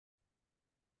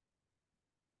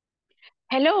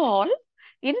Hello all.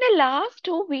 In the last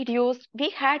two videos,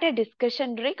 we had a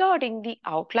discussion regarding the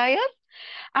outliers,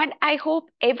 and I hope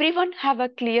everyone have a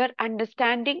clear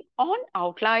understanding on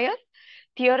outliers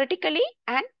theoretically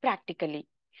and practically.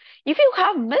 If you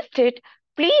have missed it,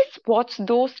 please watch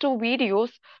those two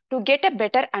videos to get a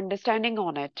better understanding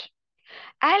on it.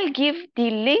 I'll give the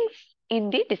links in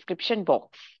the description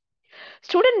box.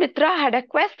 Student Mitra had a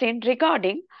question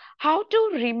regarding how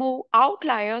to remove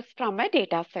outliers from a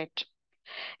data set.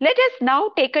 Let us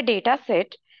now take a data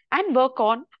set and work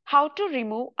on how to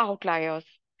remove outliers.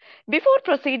 Before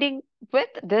proceeding with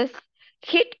this,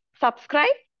 hit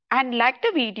subscribe and like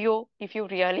the video if you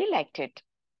really liked it.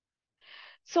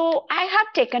 So I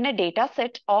have taken a data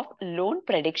set of loan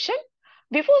prediction.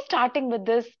 Before starting with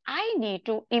this, I need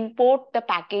to import the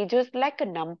packages like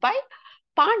NumPy,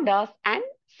 Pandas and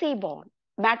Seaborn.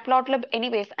 Matplotlib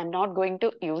anyways, I'm not going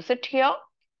to use it here.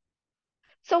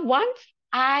 So once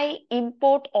I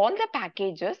import all the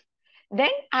packages,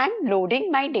 then I'm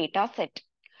loading my data set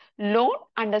loan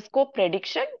underscore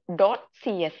prediction dot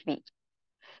CSV.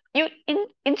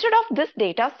 Instead of this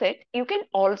data set, you can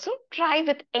also try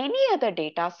with any other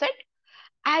data set.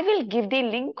 I will give the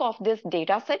link of this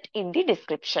data set in the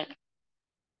description.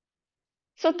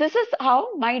 So this is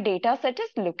how my data set is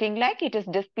looking like. It is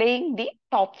displaying the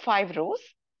top 5 rows.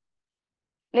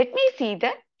 Let me see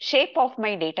the shape of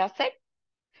my data set.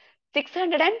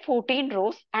 614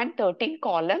 rows and 13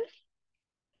 columns.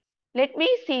 Let me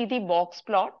see the box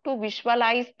plot to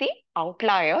visualize the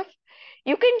outliers.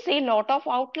 You can see a lot of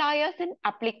outliers in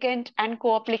applicant and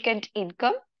co-applicant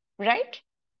income, right?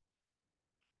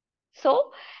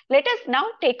 So let us now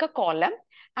take a column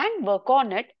and work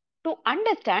on it to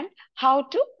understand how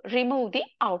to remove the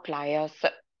outliers.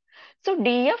 So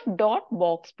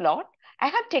df.boxplot, I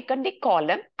have taken the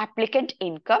column applicant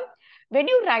income. When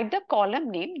you write the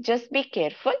column name, just be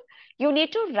careful. You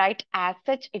need to write as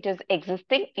such it is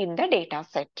existing in the data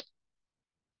set.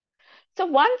 So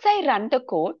once I run the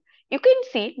code, you can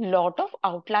see lot of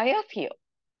outliers here,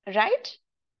 right?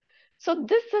 So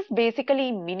this is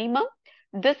basically minimum.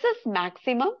 This is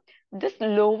maximum. This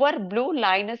lower blue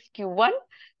line is Q1.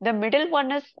 The middle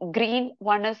one is green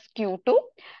one is Q2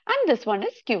 and this one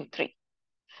is Q3.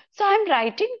 So I'm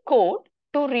writing code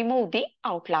to remove the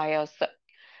outliers.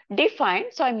 Define,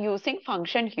 so I'm using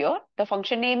function here. The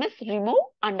function name is remove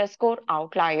underscore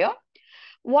outlier.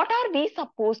 What are we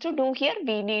supposed to do here?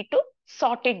 We need to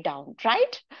sort it down,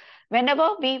 right?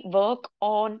 Whenever we work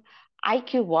on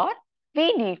IQR,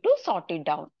 we need to sort it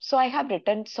down. So I have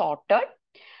written sorted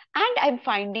and I'm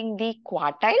finding the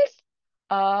quartiles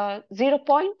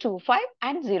 0.25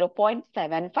 and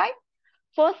 0.75,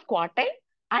 first quartile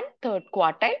and third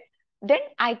quartile. Then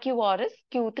IQR is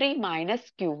Q3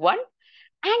 minus Q1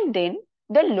 and then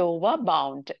the lower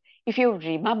bound. If you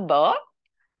remember,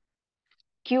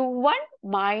 Q1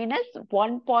 minus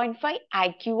 1.5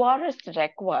 IQR is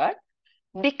required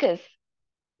because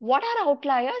what are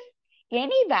outliers?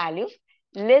 Any values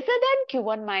lesser than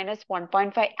Q1 minus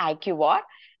 1.5 IQR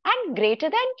and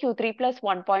greater than Q3 plus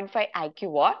 1.5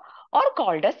 IQR are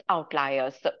called as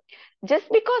outliers. Just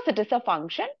because it is a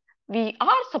function, we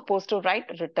are supposed to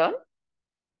write return,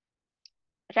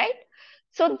 right?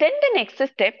 So then the next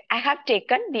step, I have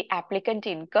taken the applicant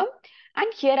income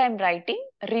and here I am writing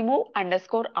remove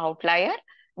underscore outlier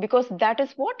because that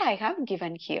is what I have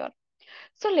given here.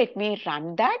 So let me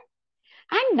run that.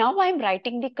 And now I am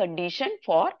writing the condition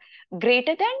for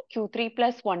greater than Q3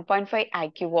 plus 1.5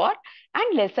 IQR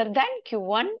and lesser than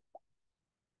Q1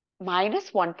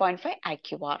 minus 1.5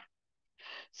 IQR.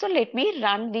 So let me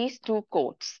run these two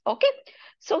codes. Okay.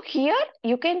 So here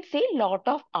you can see lot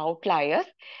of outliers.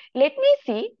 Let me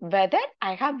see whether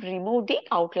I have removed the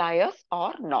outliers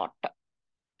or not.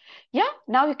 Yeah,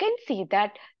 now you can see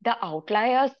that the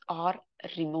outliers are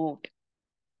removed.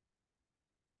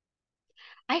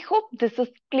 I hope this is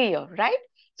clear, right?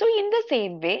 So in the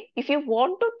same way, if you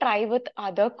want to try with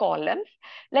other columns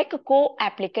like a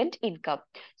co-applicant income.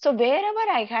 So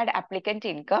wherever I had applicant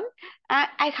income,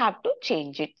 I have to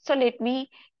change it. So let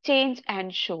me change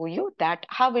and show you that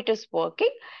how it is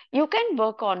working. You can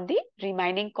work on the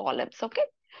remaining columns, okay?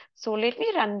 So let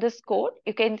me run this code.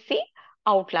 You can see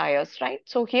outliers, right?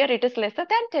 So here it is lesser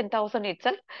than 10,000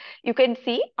 itself. You can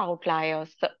see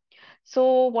outliers.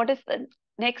 So what is the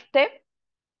next step?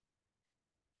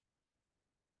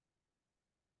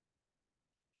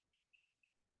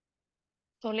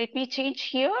 So let me change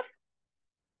here.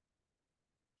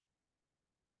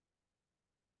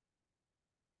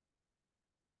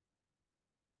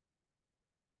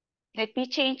 Let me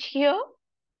change here.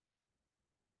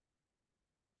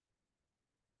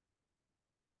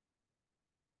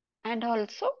 And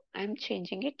also I'm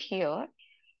changing it here,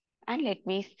 and let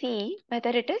me see whether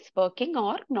it is working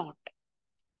or not,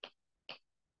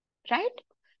 right?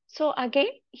 So again,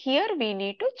 here we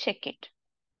need to check it,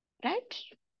 right?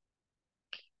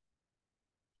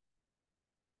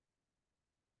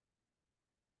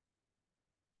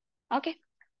 Okay,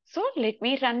 so let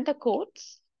me run the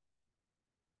codes.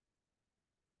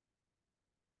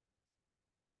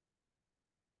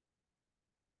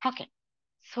 Okay,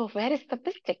 so where is the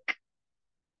mistake?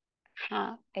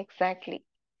 Exactly.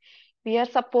 We are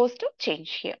supposed to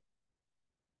change here,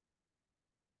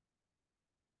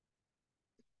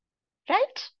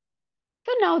 right?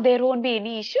 So now there won't be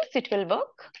any issues. It will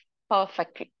work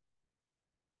perfectly.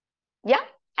 Yeah,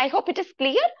 I hope it is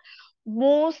clear.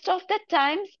 Most of the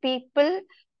times people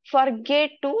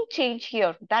forget to change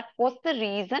here. That was the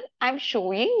reason I'm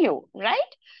showing you,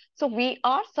 right? So we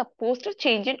are supposed to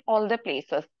change in all the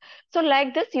places. So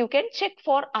like this, you can check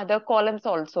for other columns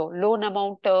also, loan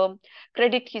amount term,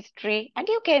 credit history, and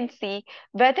you can see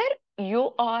whether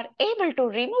you are able to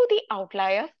remove the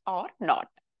outliers or not.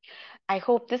 I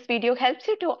hope this video helps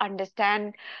you to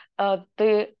understand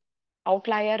the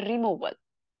outlier removal.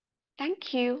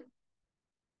 Thank you.